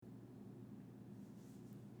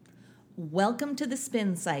Welcome to the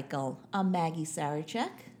Spin Cycle. I'm Maggie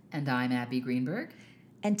Sarachek. And I'm Abby Greenberg.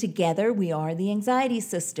 And together we are the Anxiety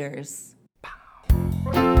Sisters.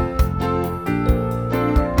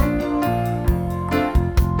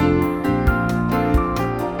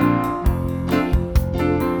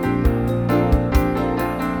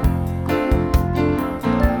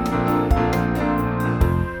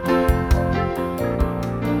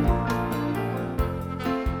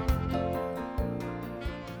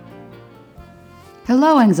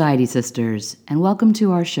 Hello, Anxiety Sisters, and welcome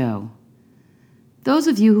to our show. Those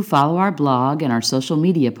of you who follow our blog and our social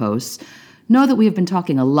media posts know that we have been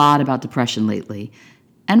talking a lot about depression lately,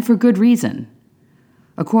 and for good reason.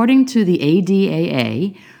 According to the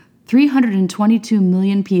ADAA, 322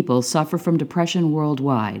 million people suffer from depression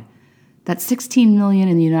worldwide. That's 16 million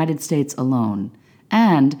in the United States alone.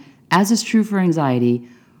 And, as is true for anxiety,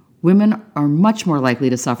 women are much more likely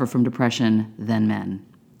to suffer from depression than men.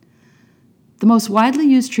 The most widely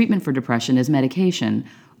used treatment for depression is medication,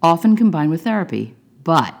 often combined with therapy.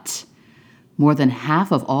 But more than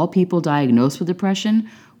half of all people diagnosed with depression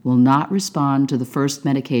will not respond to the first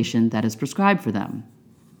medication that is prescribed for them.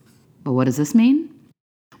 But what does this mean?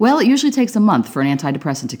 Well, it usually takes a month for an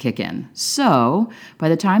antidepressant to kick in. So, by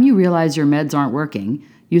the time you realize your meds aren't working,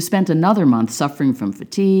 you've spent another month suffering from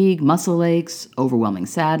fatigue, muscle aches, overwhelming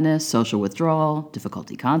sadness, social withdrawal,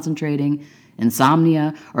 difficulty concentrating,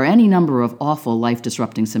 insomnia, or any number of awful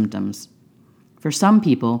life-disrupting symptoms. For some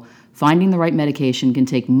people, finding the right medication can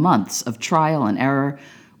take months of trial and error,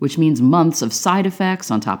 which means months of side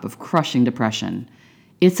effects on top of crushing depression.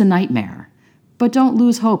 It's a nightmare. But don't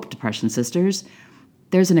lose hope, Depression Sisters.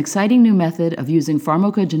 There's an exciting new method of using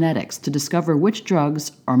pharmacogenetics to discover which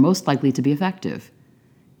drugs are most likely to be effective.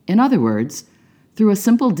 In other words, through a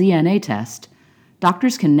simple DNA test,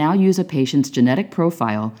 doctors can now use a patient's genetic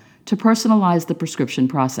profile to personalize the prescription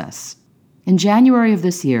process. In January of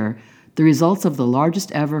this year, the results of the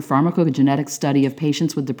largest ever pharmacogenetic study of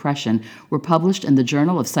patients with depression were published in the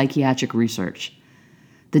Journal of Psychiatric Research.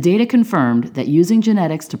 The data confirmed that using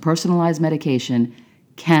genetics to personalize medication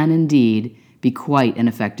can indeed be quite an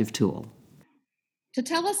effective tool. To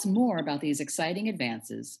tell us more about these exciting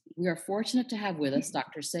advances, we are fortunate to have with us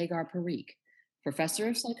Dr. Sagar Parikh, Professor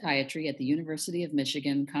of Psychiatry at the University of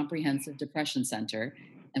Michigan Comprehensive Depression Center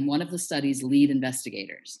and one of the study's lead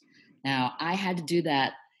investigators. Now, I had to do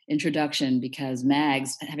that introduction because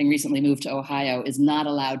Mags, having recently moved to Ohio, is not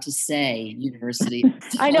allowed to say university.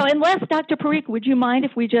 I know, unless Dr. Parikh, would you mind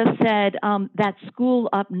if we just said that school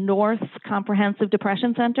up north, Comprehensive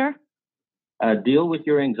Depression Center? Deal with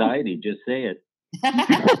your anxiety, just say it. Well,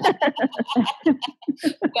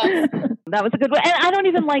 that was a good one. And I don't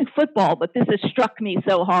even like football, but this has struck me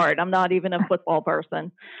so hard. I'm not even a football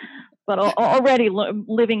person. But already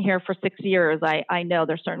living here for 6 years, I know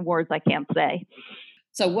there's certain words I can't say.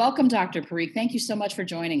 So welcome, Dr. Parikh. Thank you so much for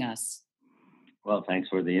joining us. Well, thanks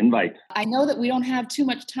for the invite. I know that we don't have too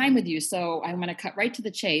much time with you, so I'm going to cut right to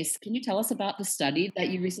the chase. Can you tell us about the study that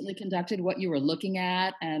you recently conducted, what you were looking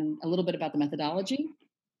at, and a little bit about the methodology?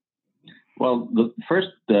 Well, the first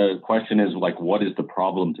question is what is the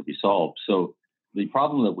problem to be solved? So the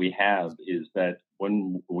problem that we have is that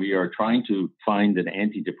when we are trying to find an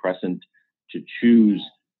antidepressant to choose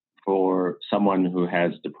for someone who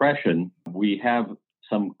has depression, we have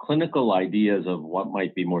some clinical ideas of what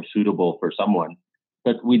might be more suitable for someone,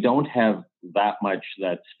 but we don't have that much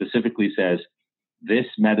that specifically says this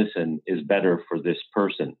medicine is better for this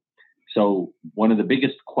person. So one of the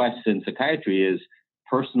biggest quests in psychiatry is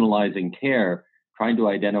personalizing care, trying to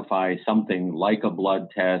identify something like a blood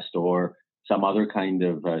test or some other kind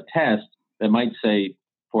of test that might say,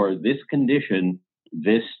 for this condition,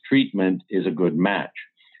 this treatment is a good match.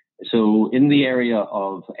 So in the area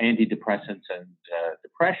of antidepressants and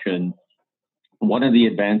depression, one of the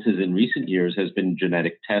advances in recent years has been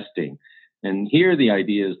genetic testing. And here the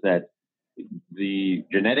idea is that the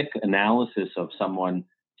genetic analysis of someone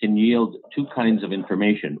can yield two kinds of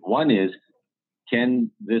information. One is, can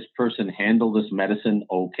this person handle this medicine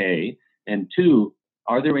okay? And two,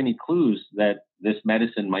 are there any clues that this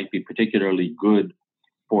medicine might be particularly good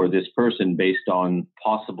for this person based on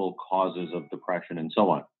possible causes of depression and so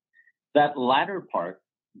on? That latter part,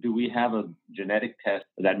 do we have a genetic test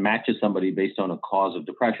that matches somebody based on a cause of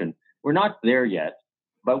depression? We're not there yet,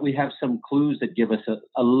 but we have some clues that give us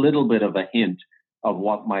a little bit of a hint of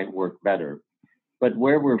what might work better. But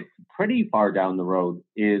where we're pretty far down the road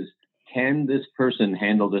is, can this person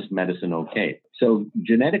handle this medicine okay? So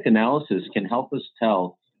genetic analysis can help us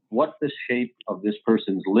tell what the shape of this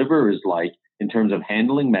person's liver is like in terms of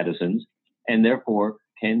handling medicines, and therefore,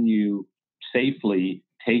 can you safely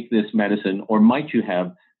take this medicine, or might you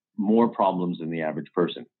have more problems than the average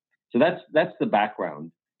person. So that's the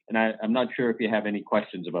background. And I'm not sure if you have any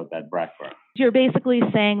questions about that background. You're basically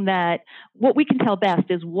saying that what we can tell best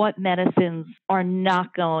is what medicines are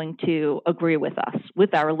not going to agree with us,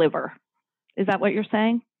 with our liver. Is that what you're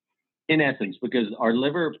saying? In essence, because our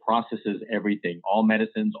liver processes everything, all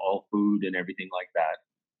medicines, all food, and everything like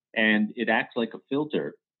that. And it acts like a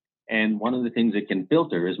filter. And one of the things it can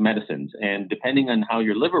filter is medicines. And depending on how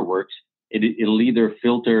your liver works, it'll either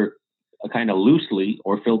filter kind of loosely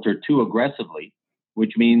or filter too aggressively,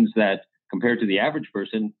 which means that compared to the average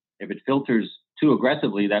person, if it filters too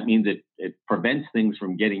aggressively, that means it prevents things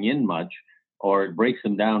from getting in much, or it breaks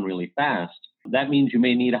them down really fast. That means you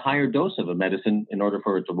may need a higher dose of a medicine in order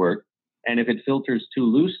for it to work. And if it filters too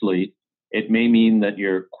loosely, it may mean that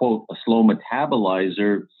you're, quote, a slow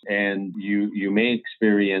metabolizer, and you may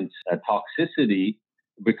experience a toxicity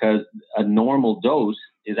because a normal dose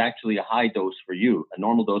is actually a high dose for you. A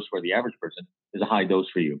normal dose for the average person is a high dose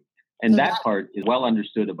for you. And that part is well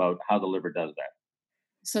understood about how the liver does that.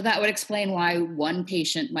 So that would explain why one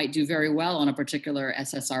patient might do very well on a particular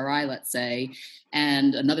SSRI, let's say,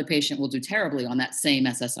 and another patient will do terribly on that same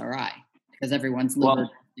SSRI because everyone's liver does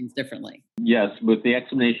things differently. Yes, with the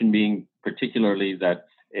explanation being particularly that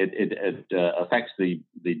it affects the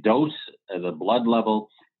dose, the blood level,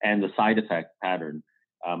 and the side effect pattern.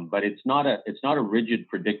 But it's not a rigid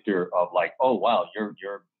predictor of like, oh wow,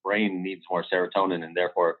 your brain needs more serotonin, and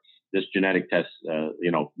therefore this genetic test,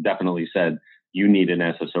 definitely said you need an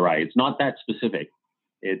SSRI. It's not that specific.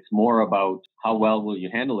 It's more about how well will you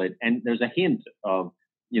handle it, and there's a hint of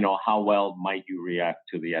how well might you react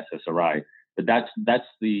to the SSRI. But that's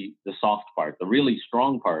the soft part. The really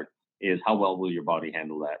strong part is how well will your body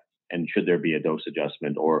handle that, and should there be a dose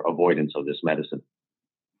adjustment or avoidance of this medicine.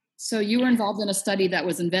 So you were involved in a study that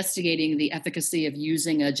was investigating the efficacy of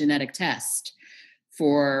using a genetic test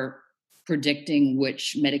for predicting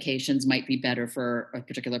which medications might be better for a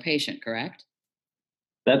particular patient, correct?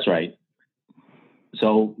 That's right.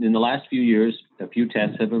 So in the last few years, a few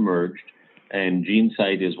tests have emerged, and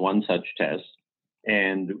GeneSight is one such test.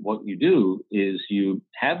 And what you do is you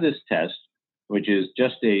have this test, which is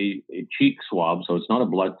just a cheek swab, so it's not a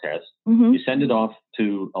blood test. Mm-hmm. You send it off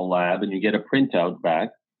to a lab and you get a printout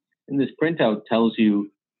back. And this printout tells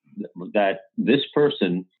you that this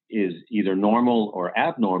person is either normal or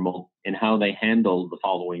abnormal in how they handle the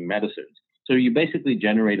following medicines. So you basically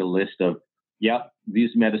generate a list of,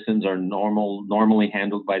 these medicines are normally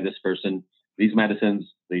handled by this person. These medicines,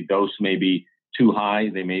 the dose may be too high.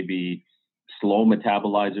 They may be slow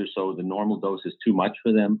metabolizers, so the normal dose is too much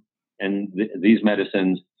for them. And these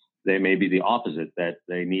medicines, they may be the opposite, that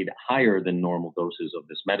they need higher than normal doses of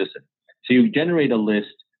this medicine. So you generate a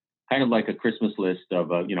list, kind of like a Christmas list of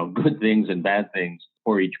good things and bad things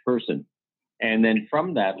for each person. And then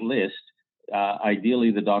from that list,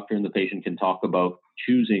 ideally the doctor and the patient can talk about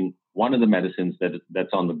choosing one of the medicines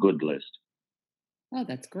that's on the good list. Oh,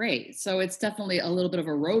 that's great. So it's definitely a little bit of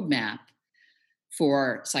a roadmap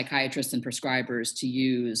for psychiatrists and prescribers to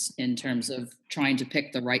use in terms of trying to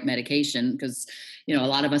pick the right medication. Because, a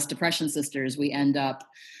lot of us depression sisters, we end up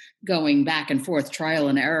going back and forth, trial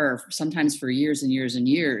and error, sometimes for years and years and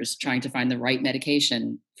years, trying to find the right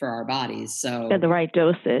medication for our bodies. So the right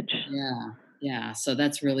dosage. Yeah. So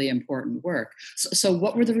that's really important work. So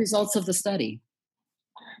what were the results of the study?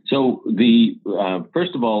 So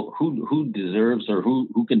first of all, who deserves or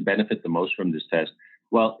who can benefit the most from this test?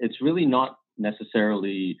 Well, it's really not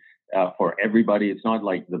necessarily for everybody. It's not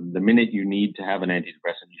like the minute you need to have an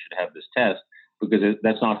antidepressant, you should have this test, because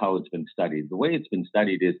that's not how it's been studied. The way it's been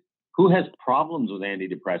studied is who has problems with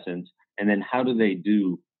antidepressants, and then how do they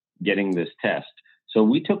do getting this test. So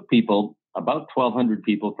we took people, about 1,200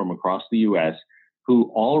 people from across the U.S.,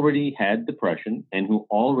 who already had depression and who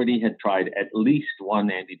already had tried at least one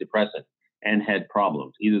antidepressant and had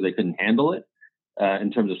problems. Either they couldn't handle it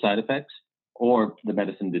in terms of side effects, or the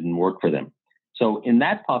medicine didn't work for them. So in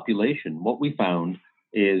that population, what we found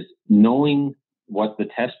is knowing what the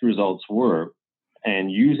test results were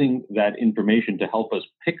and using that information to help us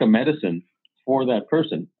pick a medicine for that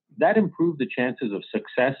person, that improved the chances of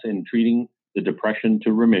success in treating the depression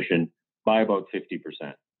to remission by about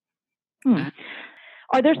 50%.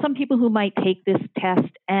 Are there some people who might take this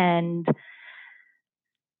test and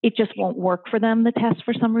it just won't work for them, the test,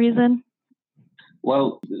 for some reason?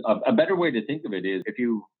 Well, a better way to think of it is if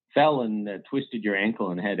you fell and twisted your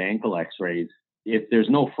ankle and had ankle x-rays, if there's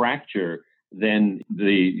no fracture, then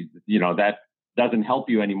that doesn't help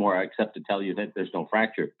you anymore except to tell you that there's no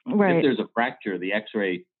fracture. Right. If there's a fracture, the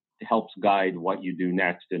x-ray helps guide what you do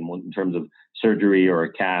next in terms of surgery or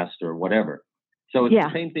a cast or whatever. So it's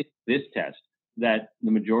the same thing with this test. that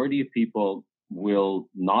the majority of people will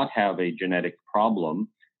not have a genetic problem,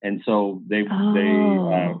 and so they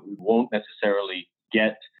won't necessarily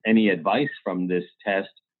get any advice from this test,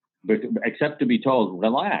 except to be told,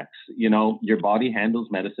 relax, your body handles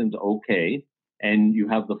medicines okay, and you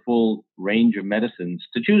have the full range of medicines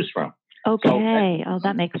to choose from. Okay.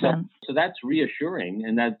 That makes sense. So that's reassuring,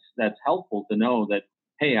 and that's helpful to know that,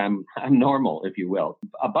 hey, I'm normal, if you will.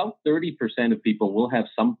 About 30% of people will have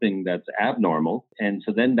something that's abnormal, and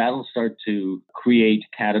so then that'll start to create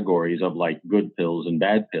categories of like good pills and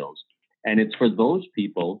bad pills. And it's for those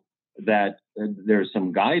people that there's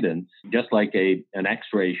some guidance, just like an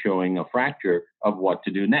X-ray showing a fracture of what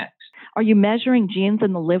to do next. Are you measuring genes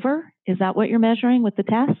in the liver? Is that what you're measuring with the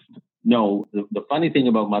test? No, the funny thing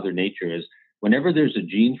about Mother Nature is whenever there's a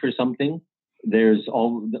gene for something, there's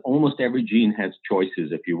almost every gene has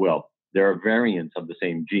choices, if you will. There are variants of the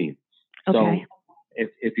same gene. Okay. So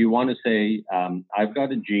if you want to say, I've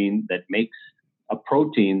got a gene that makes a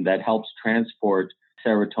protein that helps transport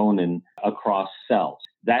serotonin across cells,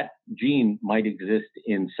 that gene might exist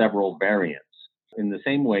in several variants. In the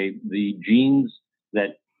same way, the genes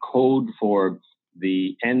that code for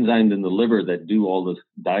the enzymes in the liver that do all the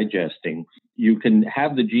digesting, you can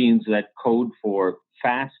have the genes that code for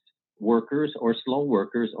fast workers or slow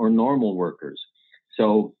workers or normal workers.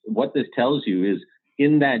 So what this tells you is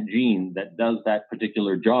in that gene that does that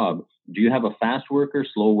particular job, do you have a fast worker,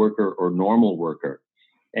 slow worker, or normal worker?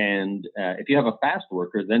 And if you have a fast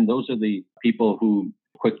worker, then those are the people who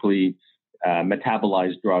quickly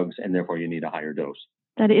metabolize drugs, and therefore you need a higher dose.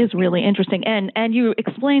 That is really interesting. And you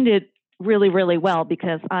explained it really, really well,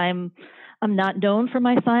 because I'm not known for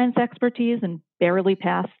my science expertise and barely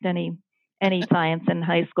passed any science in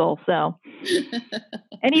high school. So,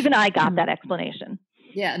 and even I got that explanation.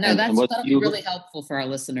 Yeah, no, that'll be really helpful for our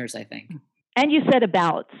listeners, I think. And you said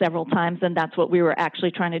about several times, and that's what we were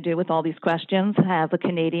actually trying to do with all these questions, have a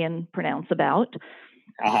Canadian pronounce about.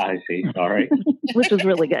 I see. All right. Which was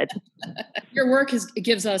really good. Your work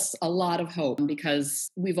gives us a lot of hope,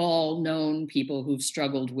 because we've all known people who've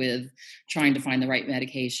struggled with trying to find the right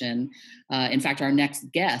medication. In fact, our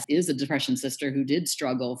next guest is a depression sister who did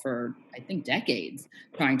struggle for, I think, decades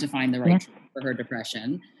trying to find the right treatment for her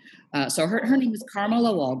depression. So her name is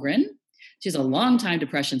Carmala Walgren. She's a longtime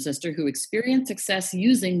depression sister who experienced success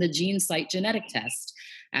using the GeneSight genetic test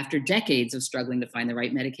after decades of struggling to find the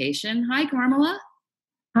right medication. Hi, Carmala.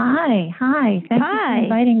 Hi. Thank you for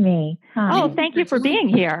inviting me. Hi. Oh, thank you for being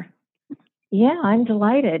here. Yeah, I'm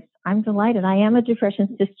delighted. I am a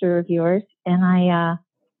depression sister of yours, and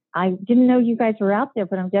I didn't know you guys were out there,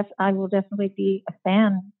 but I will definitely be a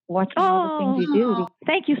fan watching all the things you do.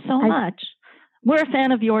 Thank you so much. We're a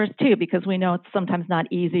fan of yours too, because we know it's sometimes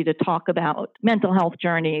not easy to talk about mental health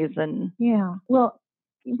journeys. And yeah, well,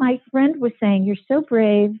 my friend was saying you're so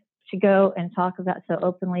brave to go and talk about so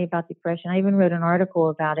openly about depression. I even wrote an article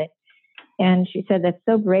about it, and she said that's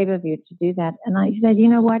so brave of you to do that. And I said, you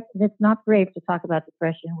know what? It's not brave to talk about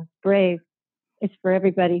depression. What's brave is for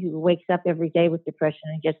everybody who wakes up every day with depression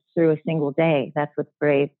and gets through a single day. That's what's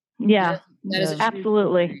brave. Yeah, that is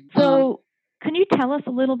absolutely. So, can you tell us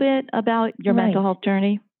a little bit about your mental health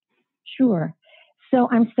journey? Sure. So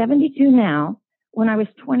I'm 72 now. When I was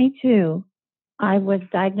 22, I was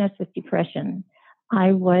diagnosed with depression. I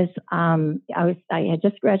had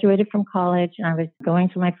just graduated from college, and I was going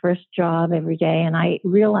to my first job every day. And I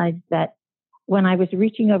realized that when I was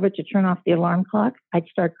reaching over to turn off the alarm clock, I'd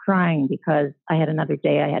start crying because I had another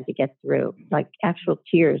day I had to get through, like actual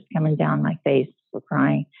tears coming down my face for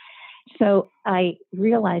crying. So I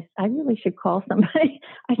realized I really should call somebody.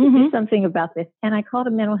 I should do something about this. And I called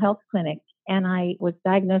a mental health clinic, and I was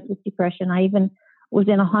diagnosed with depression. I even was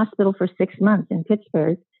in a hospital for 6 months in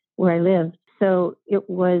Pittsburgh, where I lived. So it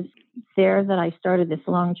was there that I started this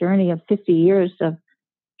long journey of 50 years of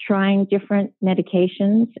trying different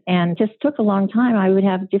medications, and just took a long time. I would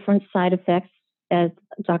have different side effects, as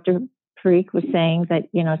Dr. Parikh was saying, that,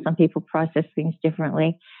 some people process things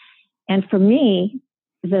differently. And for me,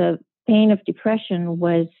 the pain of depression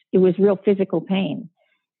was real physical pain.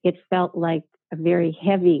 It felt like a very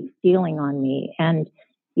heavy feeling on me. And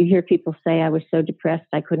you hear people say I was so depressed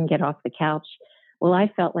I couldn't get off the couch. Well,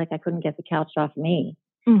 I felt like I couldn't get the couch off me.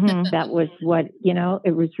 That was what,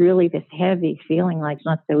 it was really this heavy feeling, like it's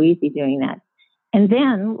not so easy doing that. And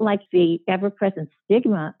then, like, the ever-present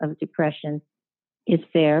stigma of depression is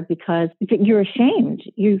there because you're ashamed.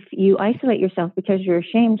 You isolate yourself because you're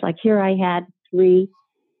ashamed. Like, here I had 3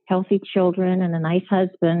 healthy children and a nice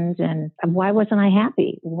husband, and why wasn't I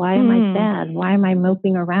happy? Why am I sad? Why am I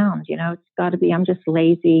moping around? It's got to be I'm just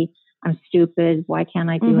lazy. I'm stupid. Why can't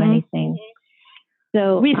I do anything?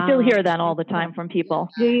 So we still hear that all the time from people.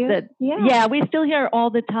 Do you? Yeah, we still hear all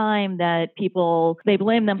the time that people, they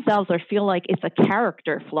blame themselves or feel like it's a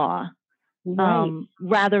character flaw, Right.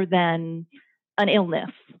 rather than an illness.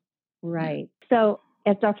 Right. So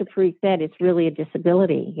as Dr. Parikh said, it's really a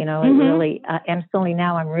disability, it Mm-hmm. really, and it's only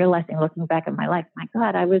now I'm realizing, looking back at my life, my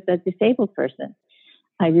God, I was a disabled person.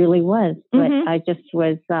 I really was, but Mm-hmm. I just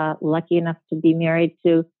was lucky enough to be married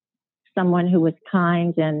to someone who was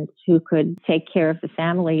kind and who could take care of the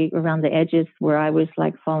family around the edges where I was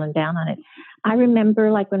like falling down on it. I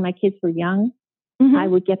remember like when my kids were young, Mm-hmm. I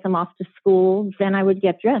would get them off to school. Then I would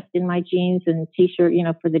get dressed in my jeans and t-shirt,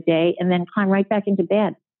 for the day, and then climb right back into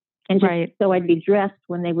bed. And just so I'd be dressed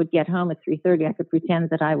when they would get home at 3:30. I could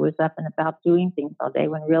pretend that I was up and about doing things all day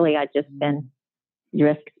when really I'd just been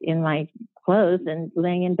dressed in my clothes and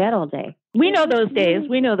laying in bed all day. We know those days.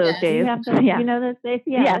 We know those days. You know those days?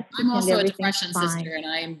 Yeah. Yes. I'm also a depression sister, and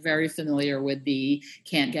I am very familiar with the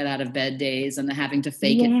can't get out of bed days and the having to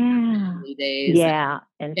fake it days. Yeah.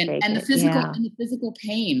 And the physical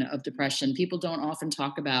pain of depression. People don't often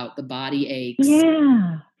talk about the body aches.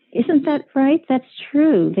 Yeah. Isn't that right? That's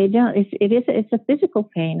true. They don't. It's a physical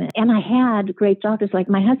pain. And I had great doctors. Like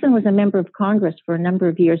my husband was a member of Congress for a number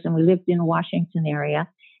of years, and we lived in the Washington area.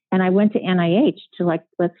 And I went to NIH to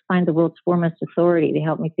let's find the world's foremost authority to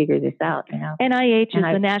help me figure this out. NIH is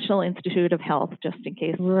the National Institute of Health, just in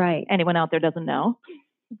case anyone out there doesn't know.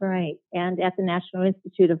 Right. And at the National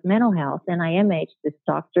Institute of Mental Health, NIMH, this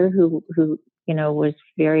doctor who was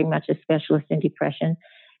very much a specialist in depression,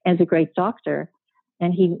 and is a great doctor.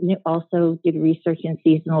 And he also did research in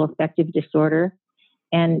seasonal affective disorder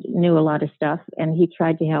and knew a lot of stuff. And he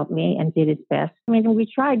tried to help me and did his best. I mean,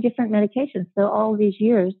 we tried different medications. So all these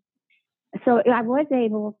years, so I was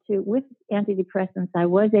able to, with antidepressants, I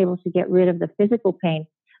was able to get rid of the physical pain.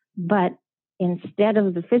 But instead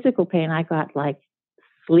of the physical pain, I got like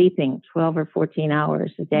sleeping 12 or 14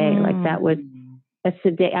 hours a day. Like that was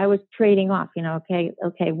I was trading off,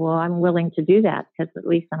 okay, well, I'm willing to do that because at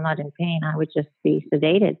least I'm not in pain. I would just be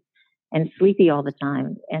sedated and sleepy all the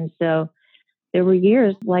time. And so there were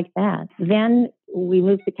years like that. Then we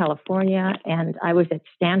moved to California and I was at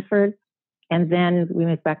Stanford. And then we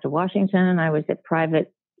moved back to Washington and I was at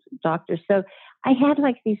private doctors. So I had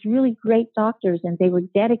like these really great doctors and they were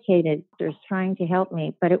dedicated doctors trying to help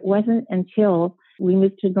me. But it wasn't until we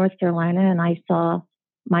moved to North Carolina and I saw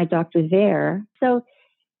my doctor there. So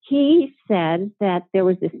he said that there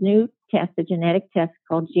was this new test, a genetic test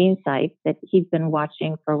called GeneSight that he'd been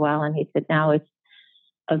watching for a while. And he said now it's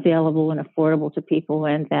available and affordable to people.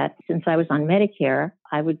 And that since I was on Medicare,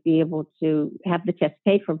 I would be able to have the test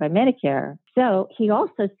paid for by Medicare. So he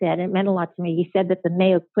also said, it meant a lot to me, he said that the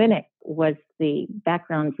Mayo Clinic was the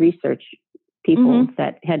background research people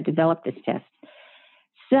that had developed this test.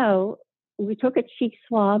 So we took a cheek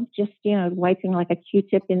swab, just, wiping like a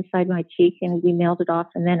Q-tip inside my cheek, and we mailed it off.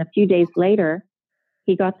 And then a few days later,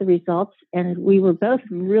 he got the results. And we were both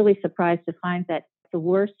really surprised to find that the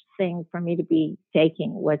worst thing for me to be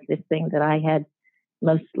taking was this thing that I had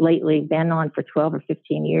most lately been on for 12 or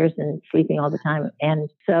 15 years and sleeping all the time. And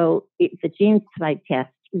so the GeneSight test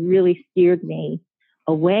really steered me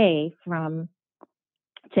away from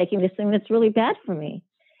taking this thing that's really bad for me.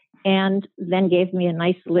 And then gave me a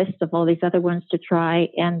nice list of all these other ones to try.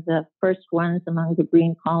 And the first ones among the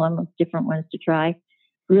green column of different ones to try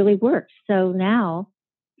really worked. So now,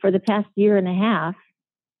 for the past year and a half,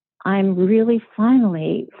 I'm really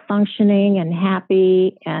finally functioning and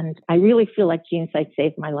happy. And I really feel like GeneSight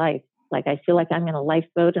saved my life. Like I feel like I'm in a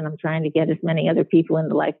lifeboat and I'm trying to get as many other people in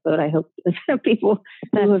the lifeboat. I hope people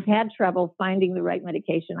who have had trouble finding the right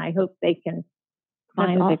medication, I hope they can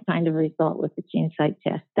find the kind of result with the GeneSight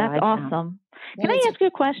test. That's awesome. Can I ask you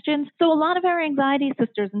a question? So a lot of our anxiety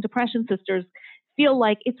sisters and depression sisters feel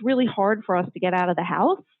like it's really hard for us to get out of the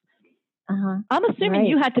house. I'm assuming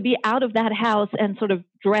you had to be out of that house and sort of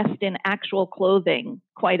dressed in actual clothing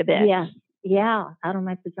quite a bit. Yeah, out of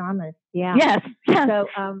my pajamas. Yeah. Yes.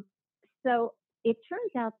 So it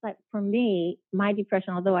turns out that for me, my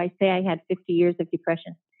depression, although I say I had 50 years of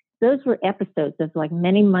depression, those were episodes of like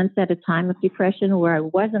many months at a time of depression where I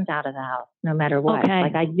wasn't out of the house, no matter what. Okay.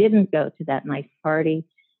 Like I didn't go to that nice party.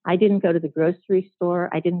 I didn't go to the grocery store.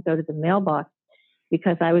 I didn't go to the mailbox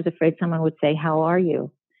because I was afraid someone would say, "How are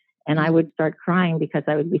you?" And I would start crying because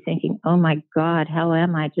I would be thinking, "Oh my God, how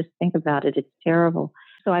am I? Just think about it. It's terrible."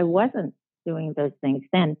 So I wasn't doing those things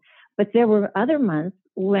then. But there were other months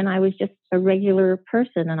when I was just a regular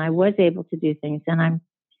person and I was able to do things. And I'm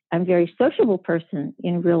a very sociable person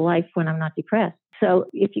in real life when I'm not depressed. So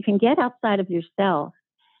if you can get outside of yourself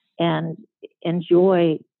and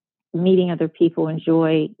enjoy meeting other people,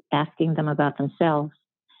 enjoy asking them about themselves,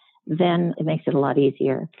 then it makes it a lot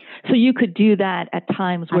easier. So you could do that at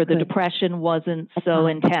times where the could. depression wasn't so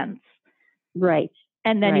intense. Right.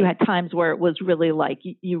 And then Right. you had times where it was really like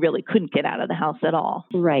you really couldn't get out of the house at all.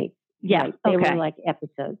 Right. Yeah. Right. They were like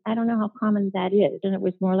episodes. I don't know how common that is. And it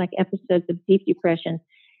was more like episodes of deep depression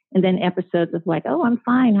and then episodes of like, oh, I'm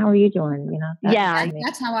fine. How are you doing? You know?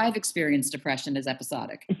 That's how I've experienced depression, is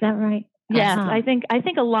episodic. Is that right? Yes. I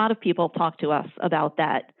think a lot of people talk to us about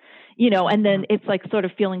that, you know, and then it's like sort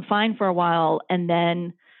of feeling fine for a while and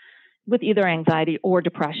then with either anxiety or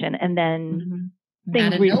depression, and then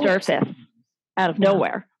things resurface out of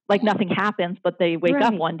nowhere. Like nothing happens, but they wake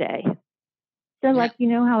up one day. So like, you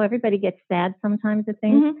know how everybody gets sad sometimes at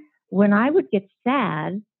things? When I would get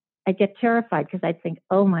sad, I'd get terrified because I'd think,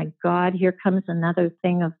 oh my God, here comes another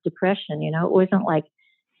thing of depression. You know, it wasn't like,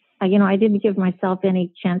 you know, I didn't give myself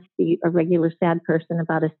any chance to be a regular sad person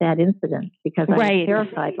about a sad incident because I was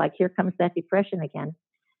terrified. Like, here comes that depression again.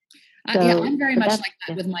 So, I'm very much like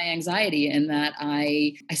that with my anxiety, in that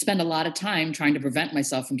I spend a lot of time trying to prevent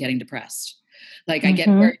myself from getting depressed. Like I get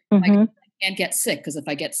worried, like, I can't get sick because if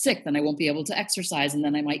I get sick, then I won't be able to exercise and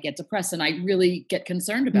then I might get depressed. And I really get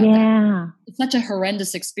concerned about that. It's such a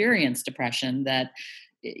horrendous experience, depression, that,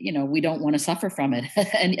 you know, we don't want to suffer from it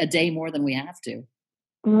a day more than we have to.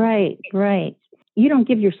 Right, right. You don't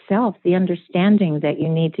give yourself the understanding that you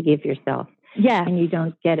need to give yourself. Yeah. And you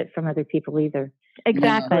don't get it from other people either.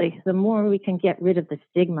 Exactly. But the more we can get rid of the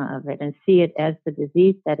stigma of it and see it as the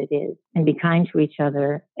disease that it is and be kind to each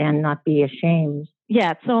other and not be ashamed.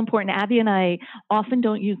 Yeah, it's so important. Abby and I often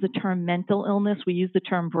don't use the term mental illness. We use the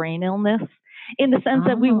term brain illness in the sense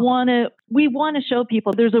that we want to show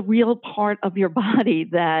people there's a real part of your body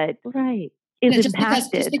that is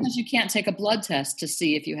impacted. Just because you can't take a blood test to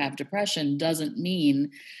see if you have depression doesn't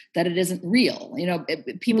mean that it isn't real. You know,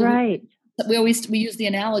 people. We use the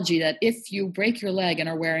analogy that if you break your leg and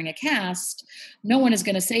are wearing a cast, no one is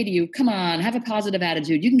going to say to you, come on, have a positive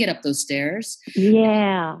attitude. You can get up those stairs.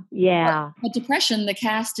 Yeah. But depression, the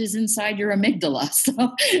cast is inside your amygdala. So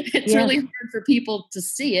it's really hard for people to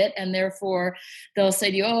see it. And therefore they'll say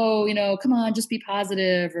to you, oh, you know, come on, just be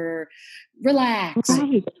positive or relax.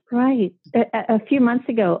 Right. A few months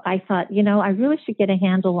ago, I thought, you know, I really should get a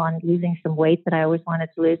handle on losing some weight that I always wanted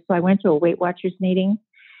to lose. So I went to a Weight Watchers meeting.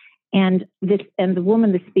 And the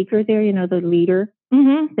woman, the speaker there, you know, the leader,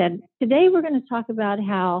 said, today we're going to talk about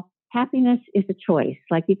how happiness is a choice.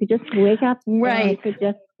 Like you could just wake up, you could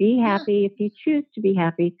just be happy if you choose to be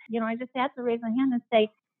happy. You know, I just had to raise my hand and say,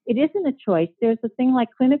 it isn't a choice. There's a thing like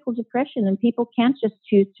clinical depression and people can't just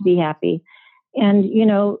choose to be happy. And, you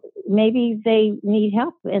know, maybe they need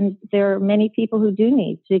help. And there are many people who do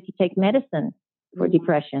need to take medicine for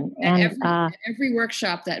depression. And every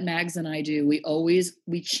workshop that Mags and I do, we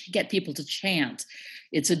get people to chant,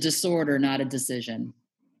 it's a disorder, not a decision.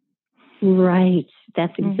 Right.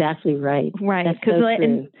 That's exactly right. Right. Because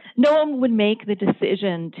no one would make the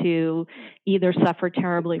decision to either suffer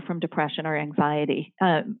terribly from depression or anxiety.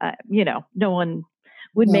 You know, no one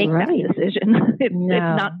would make that decision. It's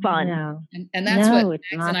not fun. No. And that's what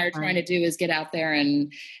Max and I are trying to do, is get out there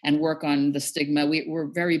and work on the stigma. We're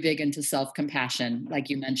very big into self-compassion. Like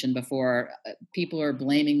you mentioned before, people are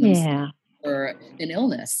blaming themselves for an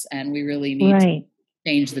illness, and we really need to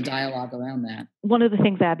change the dialogue around that. One of the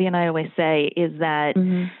things Abby and I always say is that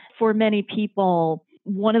for many people,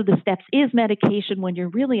 one of the steps is medication when you're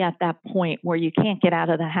really at that point where you can't get out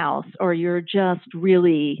of the house or you're just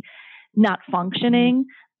really not functioning.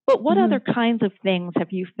 But what other kinds of things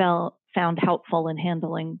have you found helpful in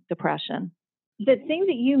handling depression? The thing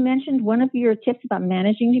that you mentioned, one of your tips about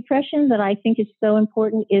managing depression that I think is so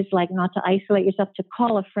important is like not to isolate yourself, to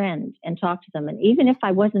call a friend and talk to them. And even if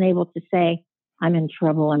I wasn't able to say, I'm in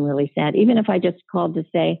trouble, I'm really sad, even if I just called to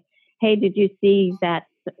say, hey, did you see that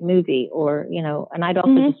movie? Or, you know, and I'd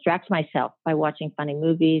also distract myself by watching funny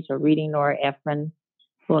movies or reading Nora Ephron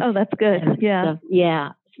books. Oh, that's good. Yeah.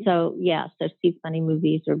 So see funny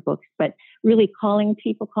movies or books, but really calling,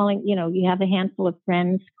 you know, you have a handful of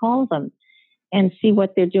friends, call them and see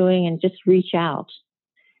what they're doing and just reach out.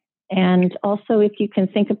 And also if you can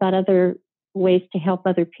think about other ways to help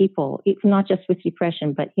other people, it's not just with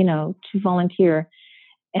depression, but, you know, to volunteer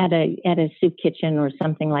at a soup kitchen or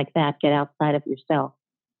something like that, get outside of yourself.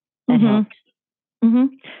 That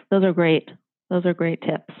helps. Those are great. Those are great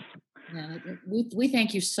tips. Yeah, we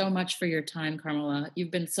thank you so much for your time, Carmala.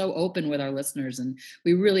 You've been so open with our listeners, and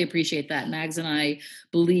we really appreciate that. Mags and I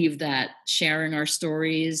believe that sharing our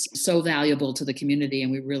stories is so valuable to the community,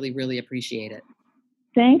 and we really, really appreciate it.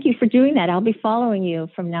 Thank you for doing that. I'll be following you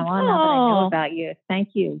from now on, now that I know about you. Thank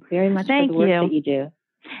you very much for the work that you do.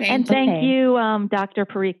 Thank Okay. you, Dr.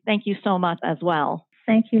 Parikh. Thank you so much as well.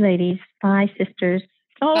 Thank you, ladies. Bye, sisters.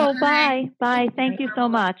 Oh, bye. Bye. Thank you so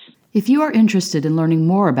much. If you are interested in learning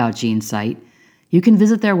more about GeneSight, you can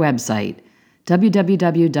visit their website,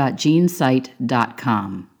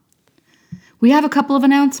 www.genesight.com. We have a couple of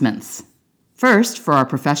announcements. First, for our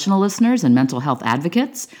professional listeners and mental health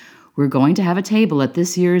advocates, we're going to have a table at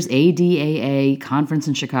this year's ADAA conference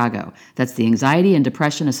in Chicago. That's the Anxiety and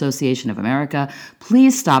Depression Association of America.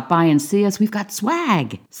 Please stop by and see us. We've got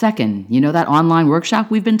swag. Second, you know that online workshop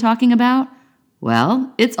we've been talking about?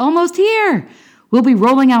 Well, it's almost here. We'll be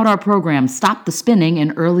rolling out our program, Stop the Spinning,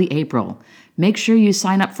 in early April. Make sure you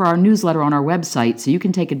sign up for our newsletter on our website so you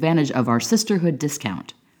can take advantage of our sisterhood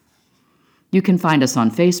discount. You can find us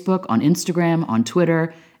on Facebook, on Instagram, on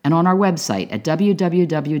Twitter, and on our website at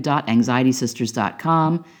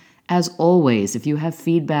www.anxietysisters.com. As always, if you have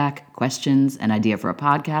feedback, questions, an idea for a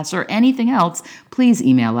podcast, or anything else, please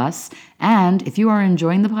email us. And if you are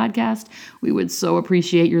enjoying the podcast, we would so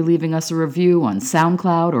appreciate your leaving us a review on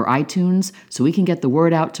SoundCloud or iTunes so we can get the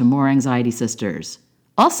word out to more Anxiety Sisters.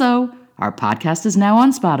 Also, our podcast is now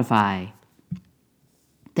on Spotify.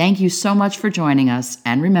 Thank you so much for joining us,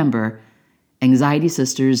 and remember, Anxiety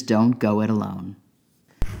Sisters don't go it alone.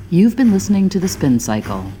 You've been listening to The Spin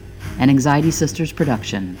Cycle, an Anxiety Sisters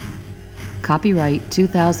production. Copyright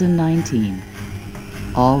 2019.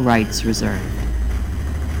 All rights reserved.